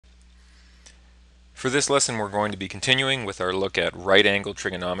For this lesson, we're going to be continuing with our look at right-angle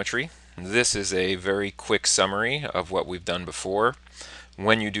trigonometry. This is a very quick summary of what we've done before.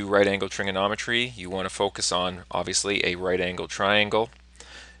 When you do right-angle trigonometry, you want to focus on, obviously, a right-angle triangle.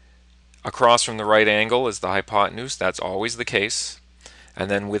 Across from the right angle is the hypotenuse. That's always the case. And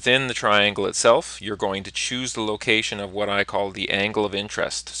then within the triangle itself, you're going to choose the location of what I call the angle of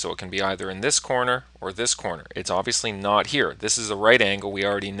interest. So it can be either in this corner or this corner. It's obviously not here. This is a right angle. We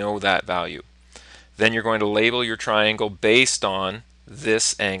already know that value. Then you're going to label your triangle based on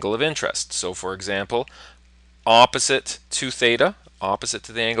this angle of interest. So for example, opposite to theta, opposite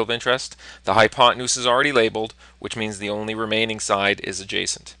to the angle of interest, the hypotenuse is already labeled, which means the only remaining side is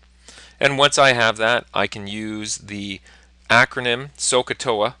adjacent. And once I have that, I can use the acronym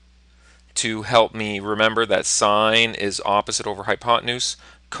SOHCAHTOA to help me remember that sine is opposite over hypotenuse,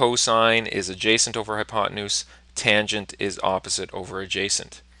 cosine is adjacent over hypotenuse, tangent is opposite over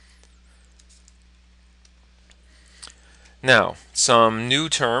adjacent. Now, some new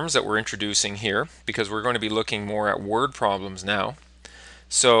terms that we're introducing here, because we're going to be looking more at word problems now.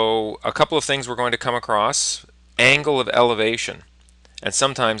 So a couple of things we're going to come across: angle of elevation, and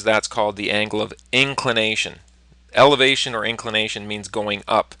sometimes that's called the angle of inclination. Elevation or inclination means going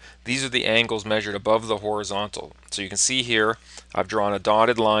up. These are the angles measured above the horizontal. So you can see here I've drawn a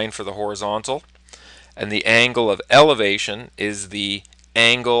dotted line for the horizontal, and the angle of elevation is the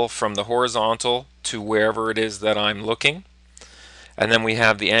angle from the horizontal to wherever it is that I'm looking. And then we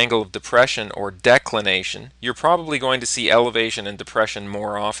have the angle of depression or declination. You're probably going to see elevation and depression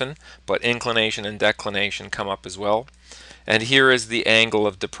more often, but inclination and declination come up as well. And here is the angle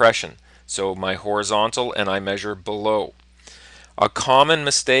of depression. So my horizontal, and I measure below. A common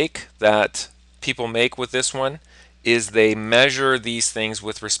mistake that people make with this one is they measure these things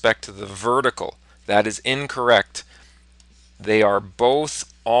with respect to the vertical. That is incorrect. They are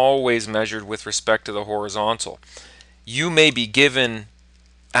both always measured with respect to the horizontal. You may be given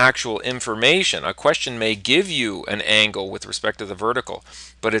actual information. A question may give you an angle with respect to the vertical,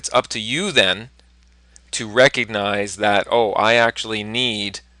 but it's up to you then to recognize that, oh, I actually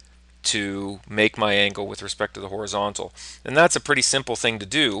need to make my angle with respect to the horizontal. And that's a pretty simple thing to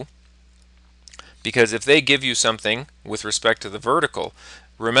do, because if they give you something with respect to the vertical,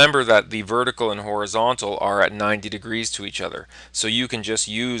 remember that the vertical and horizontal are at 90 degrees to each other. So you can just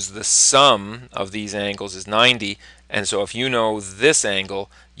use the sum of these angles is 90, and so if you know this angle,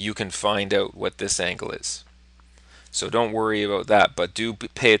 you can find out what this angle is. So don't worry about that, but do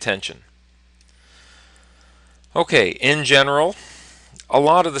pay attention. Okay, in general, a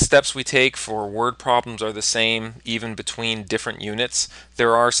lot of the steps we take for word problems are the same, even between different units.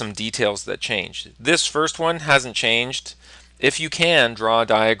 There are some details that change. This first one hasn't changed. If you can, draw a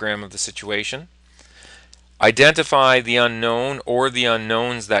diagram of the situation. Identify the unknown or the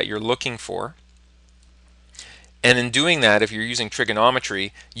unknowns that you're looking for. And in doing that, if you're using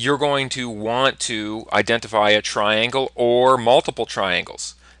trigonometry, you're going to want to identify a triangle or multiple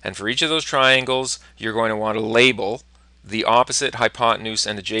triangles. And for each of those triangles, you're going to want to label the opposite, hypotenuse,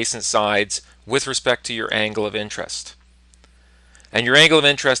 and adjacent sides with respect to your angle of interest. And your angle of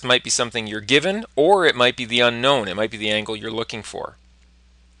interest might be something you're given, or it might be the unknown. It might be the angle you're looking for.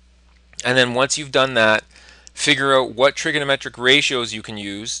 And then once you've done that, figure out what trigonometric ratios you can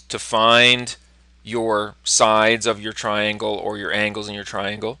use to find your sides of your triangle or your angles in your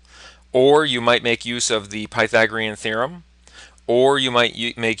triangle. Or you might make use of the Pythagorean theorem, or you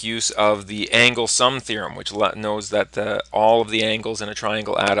might make use of the angle sum theorem, which knows that all of the angles in a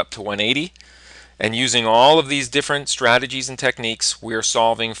triangle add up to 180. And using all of these different strategies and techniques, we are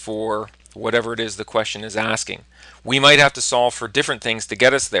solving for whatever it is the question is asking. We might have to solve for different things to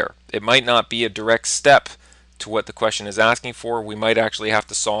get us there. It might not be a direct step to what the question is asking for. We might actually have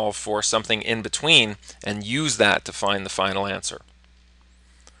to solve for something in between and use that to find the final answer.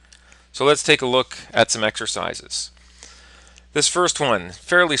 So let's take a look at some exercises. This first one,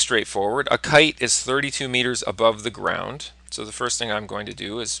 fairly straightforward. A kite is 32 meters above the ground. So the first thing I'm going to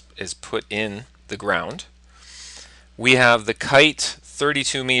do is put in the ground. We have the kite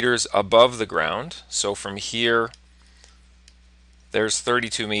 32 meters above the ground. So from here, there's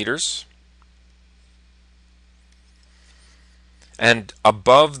 32 meters. And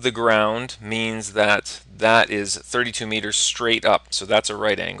above the ground means that that is 32 meters straight up. So that's a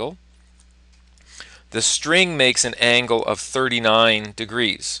right angle. The string makes an angle of 39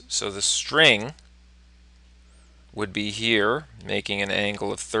 degrees. So the string would be here, making an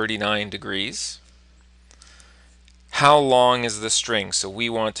angle of 39 degrees. How long is the string? So we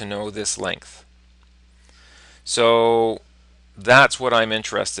want to know this length. So that's what I'm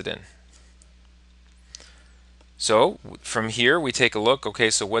interested in. So from here we take a look. Okay,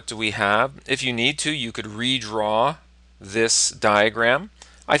 so what do we have? If you need to, you could redraw this diagram.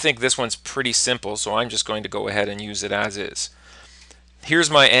 I think this one's pretty simple, so I'm just going to go ahead and use it as is. Here's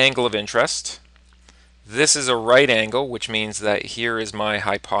my angle of interest. This is a right angle, which means that here is my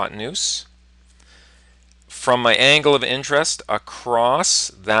hypotenuse. From my angle of interest across,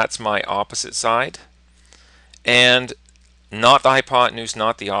 that's my opposite side. And not the hypotenuse,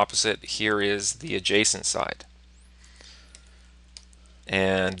 not the opposite, here is the adjacent side.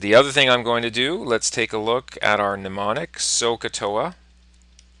 And the other thing I'm going to do, let's take a look at our mnemonic, SOHCAHTOA.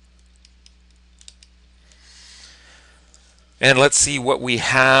 And let's see what we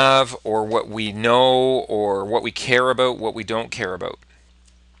have, or what we know, or what we care about, what we don't care about.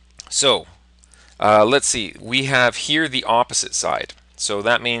 So let's see, we have here the opposite side. So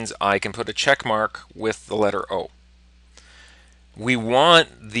that means I can put a check mark with the letter O. We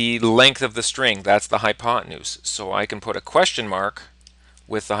want the length of the string, that's the hypotenuse. So I can put a question mark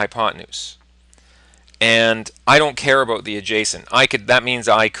with the hypotenuse. And I don't care about the adjacent. That means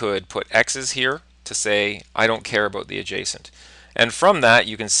I could put X's here to say I don't care about the adjacent. And from that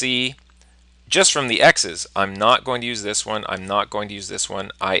you can see, just from the X's, I'm not going to use this one, I'm not going to use this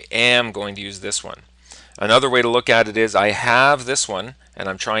one, I am going to use this one. Another way to look at it is I have this one and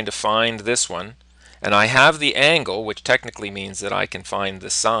I'm trying to find this one, and I have the angle, which technically means that I can find the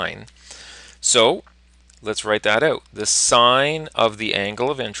sine. So let's write that out. The sine of the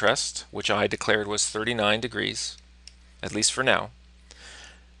angle of interest, which I declared was 39 degrees, at least for now.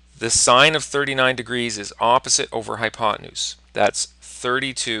 The sine of 39 degrees is opposite over hypotenuse. That's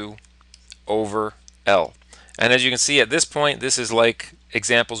 32 over L. And as you can see at this point, this is like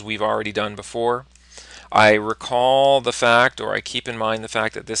examples we've already done before. I recall the fact, or I keep in mind the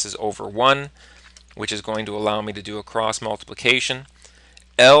fact that this is over 1, which is going to allow me to do a cross multiplication.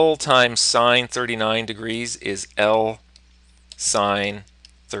 L times sine 39 degrees is L sine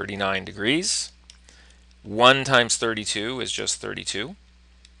 39 degrees. 1 times 32 is just 32.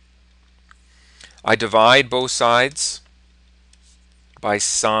 I divide both sides by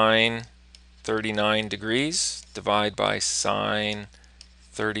sine 39 degrees. Divide by sine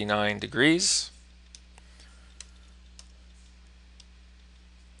 39 degrees.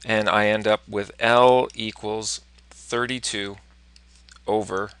 And I end up with L equals 32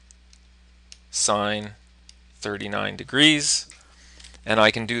 over sine 39 degrees. And I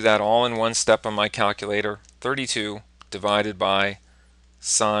can do that all in one step on my calculator. 32 divided by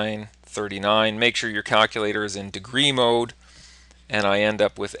sine 39. Make sure your calculator is in degree mode. And I end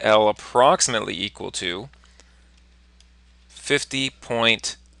up with L approximately equal to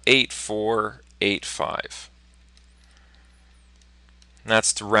 50.8485.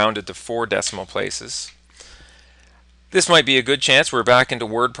 That's rounded to 4 decimal places. This might be a good chance. We're back into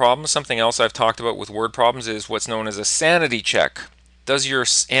word problems. Something else I've talked about with word problems is what's known as a sanity check. Does your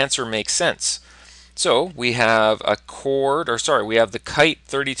answer make sense? So we have a we have the kite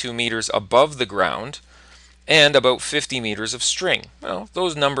 32 meters above the ground and about 50 meters of string. Well,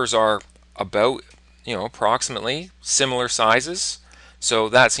 those numbers are about, approximately similar sizes. So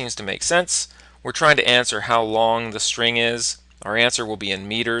that seems to make sense. We're trying to answer how long the string is. Our answer will be in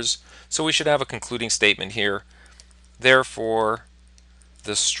meters. So we should have a concluding statement here. Therefore,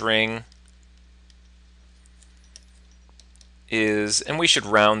 the string is, and we should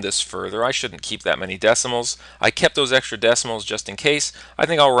round this further. I shouldn't keep that many decimals. I kept those extra decimals just in case. I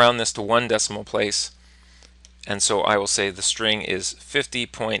think I'll round this to 1 decimal place. And so I will say the string is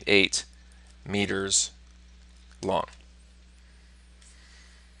 50.8 meters long.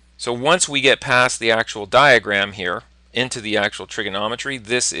 So once we get past the actual diagram here into the actual trigonometry,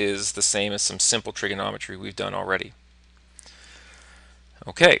 this is the same as some simple trigonometry we've done already.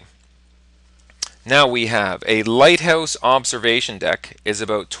 Okay. Now we have a lighthouse observation deck is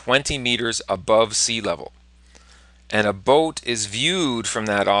about 20 meters above sea level. And a boat is viewed from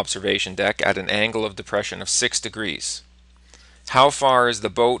that observation deck at an angle of depression of 6 degrees. How far is the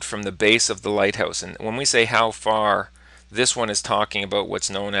boat from the base of the lighthouse? And when we say how far, this one is talking about what's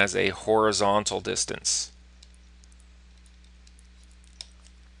known as a horizontal distance.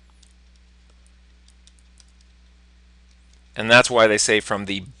 And that's why they say from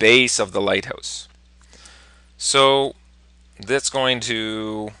the base of the lighthouse. So that's going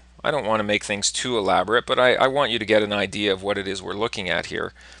to, I don't want to make things too elaborate, but I want you to get an idea of what it is we're looking at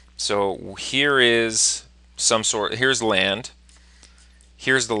here. So here is here's land,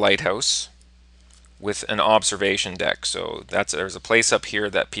 here's the lighthouse with an observation deck. So there's a place up here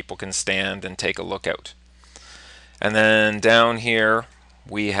that people can stand and take a look out. And then down here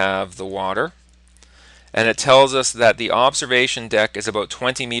we have the water. And it tells us that the observation deck is about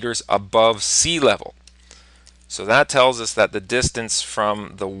 20 meters above sea level. So that tells us that the distance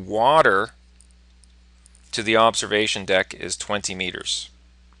from the water to the observation deck is 20 meters.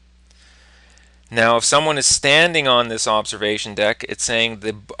 Now, if someone is standing on this observation deck, it's saying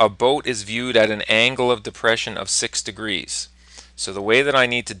a boat is viewed at an angle of depression of 6 degrees. So the way that I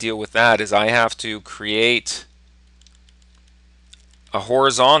need to deal with that is I have to create a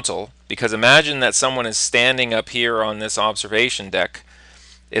horizontal, because imagine that someone is standing up here on this observation deck.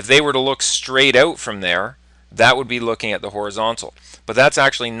 If they were to look straight out from there, that would be looking at the horizontal. But that's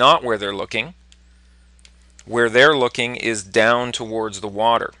actually not where they're looking. Where they're looking is down towards the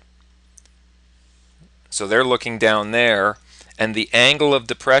water. So they're looking down there, and the angle of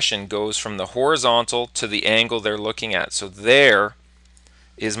depression goes from the horizontal to the angle they're looking at. So there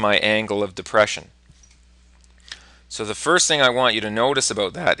is my angle of depression. So the first thing I want you to notice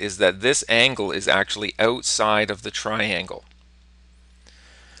about that is that this angle is actually outside of the triangle.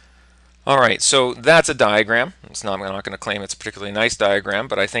 Alright, so that's a diagram. I'm not going to claim it's a particularly nice diagram,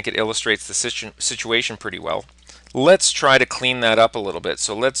 but I think it illustrates the situation pretty well. Let's try to clean that up a little bit.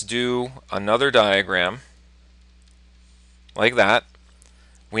 So let's do another diagram like that.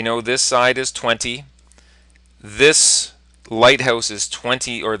 We know this side is 20. This lighthouse is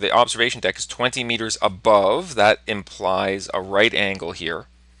 20, or the observation deck is 20 meters above. That implies a right angle here.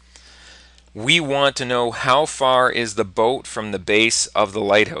 We want to know how far is the boat from the base of the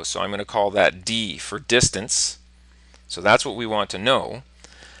lighthouse. So I'm going to call that D for distance. So that's what we want to know.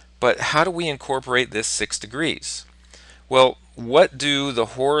 But how do we incorporate this 6 degrees? Well, what do the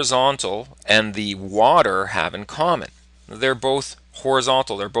horizontal and the water have in common? They're both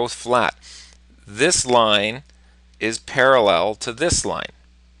horizontal, they're both flat. This line is parallel to this line.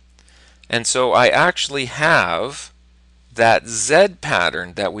 And so I actually have that Z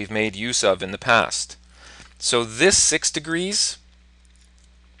pattern that we've made use of in the past. So this 6 degrees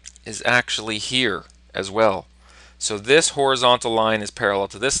is actually here as well. So this horizontal line is parallel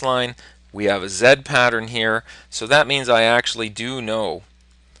to this line. We have a Z pattern here. So that means I actually do know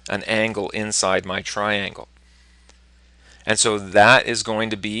an angle inside my triangle. And so that is going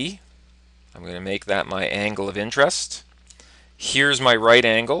to be, I'm going to make that my angle of interest. Here's my right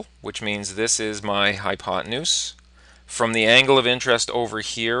angle, which means this is my hypotenuse. From the angle of interest over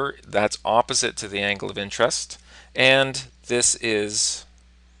here, that's opposite to the angle of interest. And this is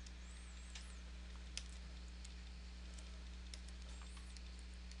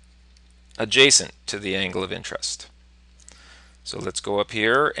adjacent to the angle of interest. So let's go up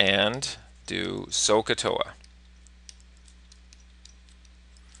here and do SOHCAHTOA.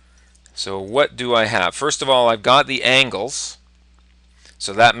 So what do I have? First of all, I've got the angles.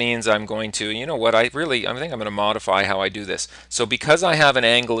 So that means I'm going to, you know what, I think I'm going to modify how I do this. So because I have an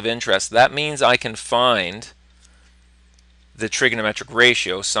angle of interest, that means I can find the trigonometric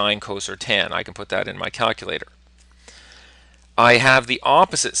ratio, sine, cos, or tan. I can put that in my calculator. I have the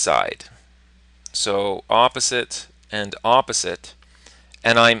opposite side. So opposite and opposite.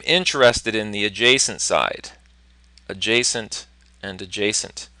 And I'm interested in the adjacent side. Adjacent and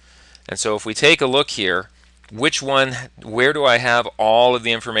adjacent. And so if we take a look here, where do I have all of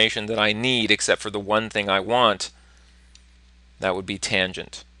the information that I need except for the one thing I want? That would be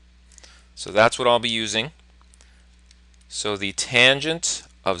tangent. So that's what I'll be using. So the tangent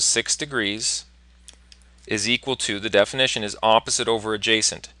of 6 degrees is equal to, the definition is opposite over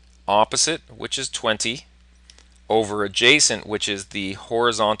adjacent. Opposite, which is 20, over adjacent, which is the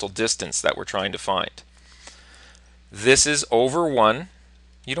horizontal distance that we're trying to find. This is over 1.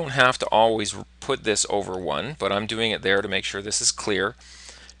 You don't have to always put this over 1, but I'm doing it there to make sure this is clear.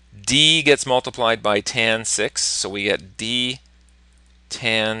 D gets multiplied by tan 6, so we get D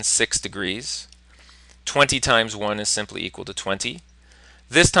tan 6 degrees. 20 times 1 is simply equal to 20.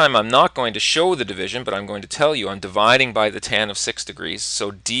 This time I'm not going to show the division, but I'm going to tell you I'm dividing by the tan of 6 degrees.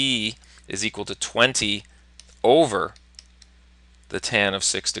 So D is equal to 20 over the tan of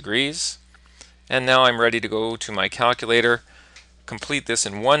 6 degrees. And now I'm ready to go to my calculator, complete this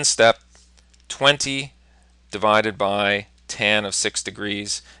in one step. 20 divided by tan of 6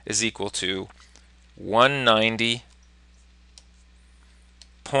 degrees is equal to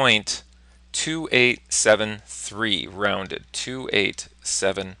 190.2873, rounded,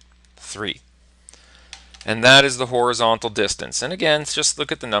 2873. And that is the horizontal distance. And again, just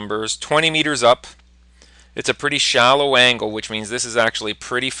look at the numbers. 20 meters up. It's a pretty shallow angle, which means this is actually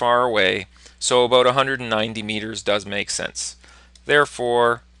pretty far away. So about 190 meters does make sense.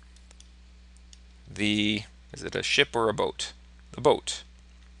 Therefore, is it a ship or a boat? The boat.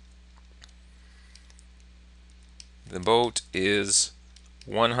 The boat is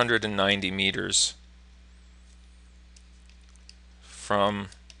 190 meters from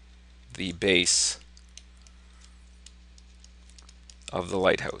the base of the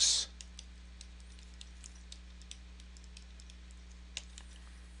lighthouse.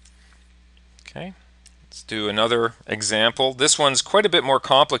 Okay, let's do another example. This one's quite a bit more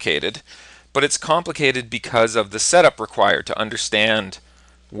complicated, but it's complicated because of the setup required to understand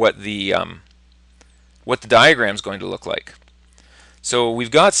what the diagram is going to look like. So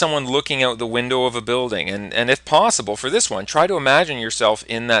we've got someone looking out the window of a building, and if possible, for this one, try to imagine yourself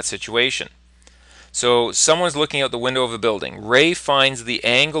in that situation. So someone's looking out the window of a building. Ray finds the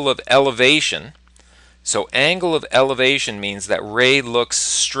angle of elevation. So angle of elevation means that Ray looks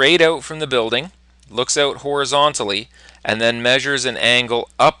straight out from the building, looks out horizontally, and then measures an angle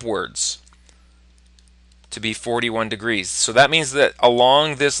upwards to be 41 degrees. So that means that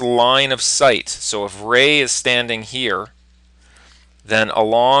along this line of sight, so if Ray is standing here, then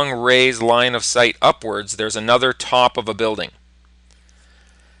along Ray's line of sight upwards, there's another top of a building.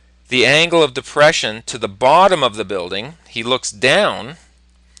 The angle of depression to the bottom of the building, he looks down,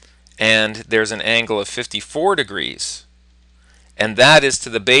 and there's an angle of 54 degrees, and that is to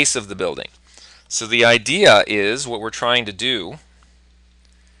the base of the building. So the idea is, what we're trying to do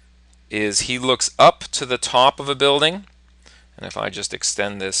is he looks up to the top of a building, and if I just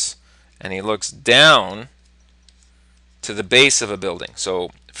extend this, and he looks down to the base of a building.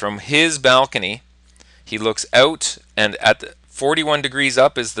 So from his balcony, he looks out, and at the 41 degrees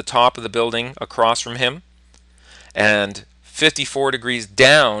up is the top of the building across from him, and 54 degrees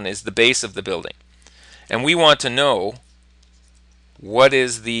down is the base of the building. And we want to know what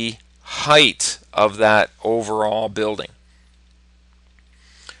is the height of that overall building.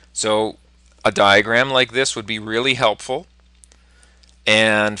 So a diagram like this would be really helpful.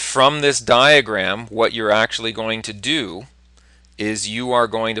 And from this diagram, what you're actually going to do is you are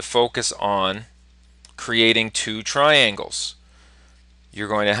going to focus on creating two triangles. You're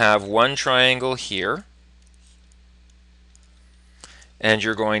going to have one triangle here, and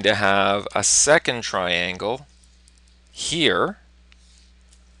you're going to have a second triangle here.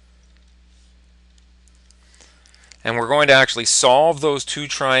 And we're going to actually solve those two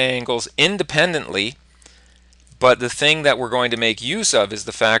triangles independently, but the thing that we're going to make use of is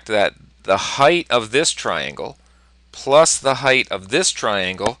the fact that the height of this triangle plus the height of this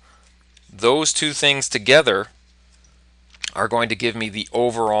triangle, those two things together are going to give me the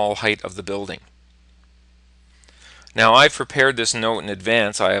overall height of the building. Now, I've prepared this note in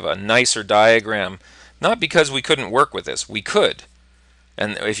advance. I have a nicer diagram, not because we couldn't work with this. We could.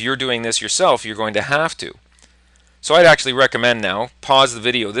 And if you're doing this yourself, you're going to have to. So I'd actually recommend now, pause the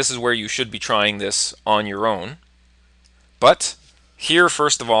video. This is where you should be trying this on your own. But here,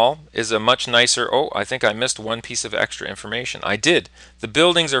 first of all, is a much nicer, oh, I think I missed one piece of extra information. I did. The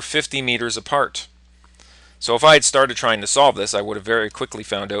buildings are 50 meters apart. So if I had started trying to solve this, I would have very quickly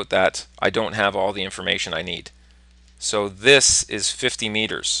found out that I don't have all the information I need. So this is 50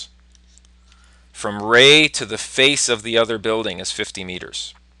 meters. From Ray to the face of the other building is 50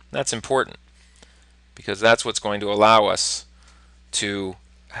 meters. That's important, because that's what's going to allow us to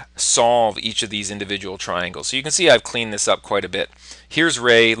solve each of these individual triangles. So you can see I've cleaned this up quite a bit. Here's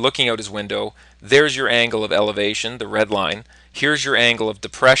Ray looking out his window. There's your angle of elevation, the red line. Here's your angle of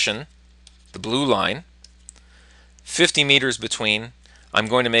depression, the blue line. 50 meters between. I'm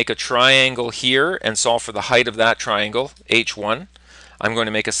going to make a triangle here and solve for the height of that triangle, H1. I'm going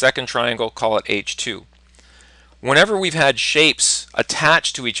to make a second triangle, call it H2. Whenever we've had shapes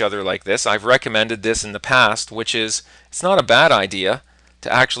attached to each other like this, I've recommended this in the past, which is it's not a bad idea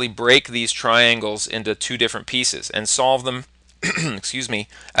to actually break these triangles into two different pieces and solve them excuse me,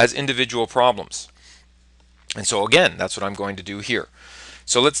 as individual problems. And so again, that's what I'm going to do here.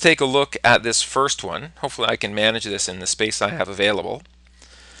 So let's take a look at this first one. Hopefully I can manage this in the space I have available.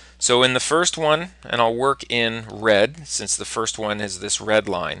 So in the first one, and I'll work in red since the first one is this red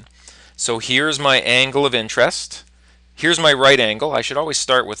line. So here's my angle of interest. Here's my right angle. I should always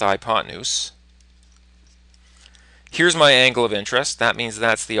start with the hypotenuse. Here's my angle of interest. That means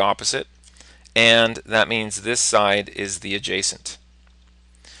that's the opposite. And that means this side is the adjacent.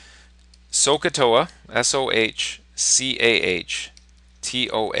 SOHCAHTOA, S-O-H-C-A-H-T-O-A.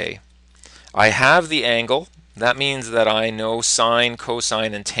 I have the angle. That means that I know sine,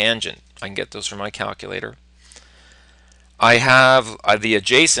 cosine, and tangent. I can get those from my calculator. I have the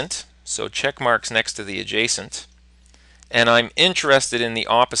adjacent, so check marks next to the adjacent. And I'm interested in the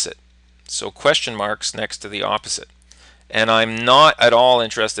opposite, so question marks next to the opposite. And I'm not at all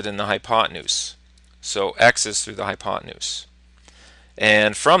interested in the hypotenuse, so X is through the hypotenuse.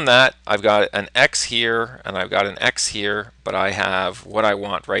 And from that, I've got an X here, and I've got an X here, but I have what I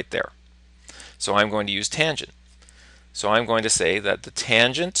want right there. So I'm going to use tangent. So I'm going to say that the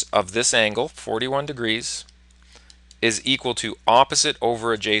tangent of this angle, 41 degrees, is equal to opposite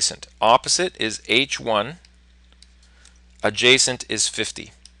over adjacent. Opposite is h1, adjacent is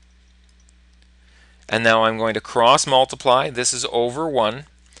 50. And now I'm going to cross multiply. This is over 1.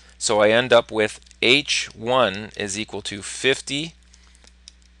 So I end up with h1 is equal to 50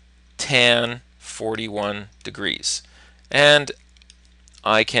 tan 41 degrees. And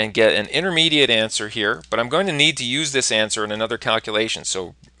I can get an intermediate answer here, but I'm going to need to use this answer in another calculation.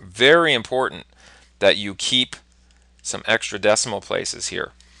 So very important that you keep some extra decimal places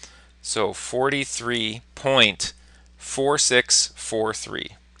here. So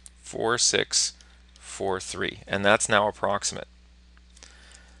 43.4643. 4643. And that's now approximate.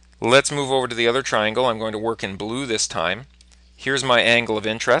 Let's move over to the other triangle. I'm going to work in blue this time. Here's my angle of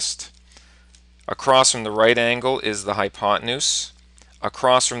interest. Across from the right angle is the hypotenuse.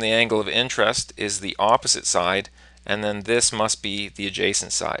 Across from the angle of interest is the opposite side, and then this must be the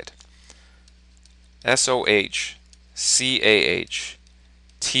adjacent side. SOH, CAH,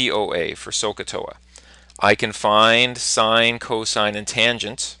 TOA for SOHCAHTOA. I can find sine, cosine, and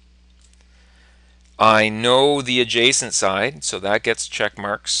tangent. I know the adjacent side, so that gets check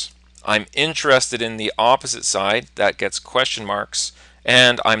marks. I'm interested in the opposite side, that gets question marks.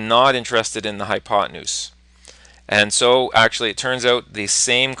 And I'm not interested in the hypotenuse. And so actually it turns out the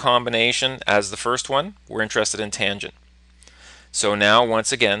same combination as the first one, we're interested in tangent. So now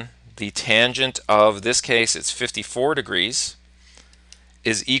once again, the tangent of this case, it's 54 degrees,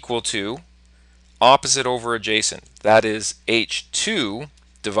 is equal to opposite over adjacent. That is h2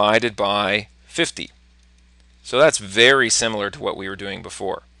 divided by 50. So that's very similar to what we were doing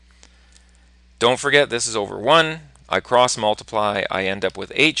before. Don't forget this is over 1. I cross multiply, I end up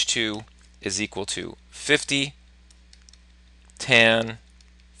with h2 is equal to 50 tan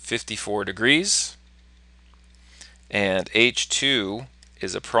 54 degrees, and h2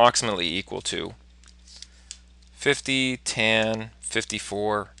 is approximately equal to 50 tan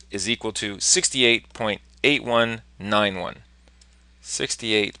 54 is equal to 68.8191.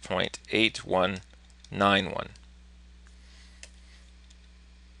 68.8191.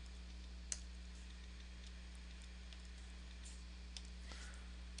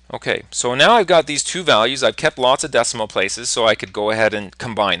 Okay, so now I've got these two values. I've kept lots of decimal places so I could go ahead and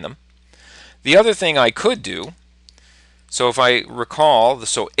combine them. The other thing I could do, so if I recall,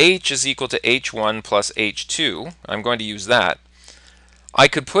 so h is equal to h1 plus h2, I'm going to use that. I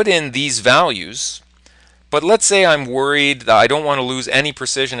could put in these values, but let's say I'm worried that I don't want to lose any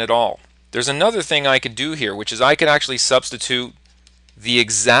precision at all. There's another thing I could do here, which is I could actually substitute the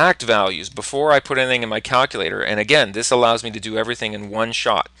exact values before I put anything in my calculator, and again this allows me to do everything in one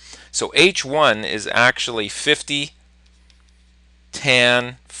shot. So h1 is actually 50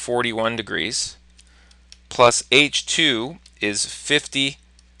 tan 41 degrees plus h2 is 50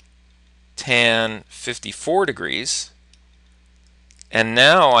 tan 54 degrees, and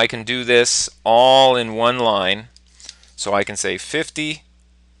now I can do this all in one line. So I can say 50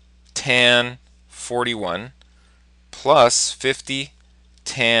 tan 41 plus 50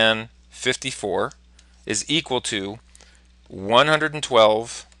 tan 54 is equal to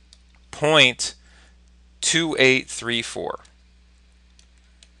 112.2834.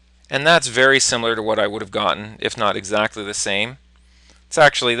 And that's very similar to what I would have gotten, if not exactly the same.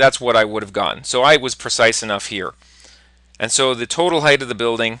 That's what I would have gotten. So I was precise enough here. And so the total height of the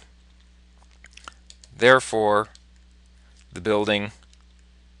building, therefore, the building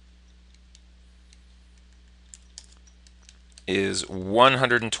is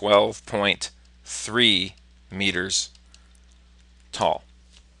 112.3 meters tall.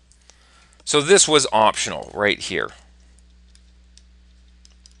 So this was optional right here.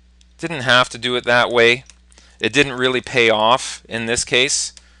 Didn't have to do it that way. It didn't really pay off in this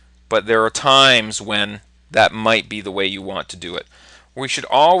case, but there are times when that might be the way you want to do it. We should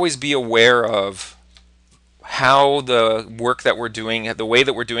always be aware of how the work that we're doing, the way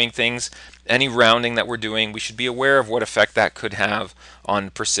that we're doing things, any rounding that we're doing, we should be aware of what effect that could have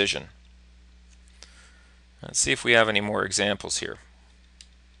on precision. Let's see if we have any more examples here.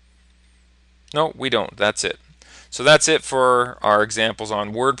 No, we don't. That's it. So that's it for our examples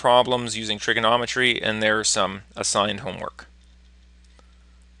on word problems using trigonometry, and there's some assigned homework.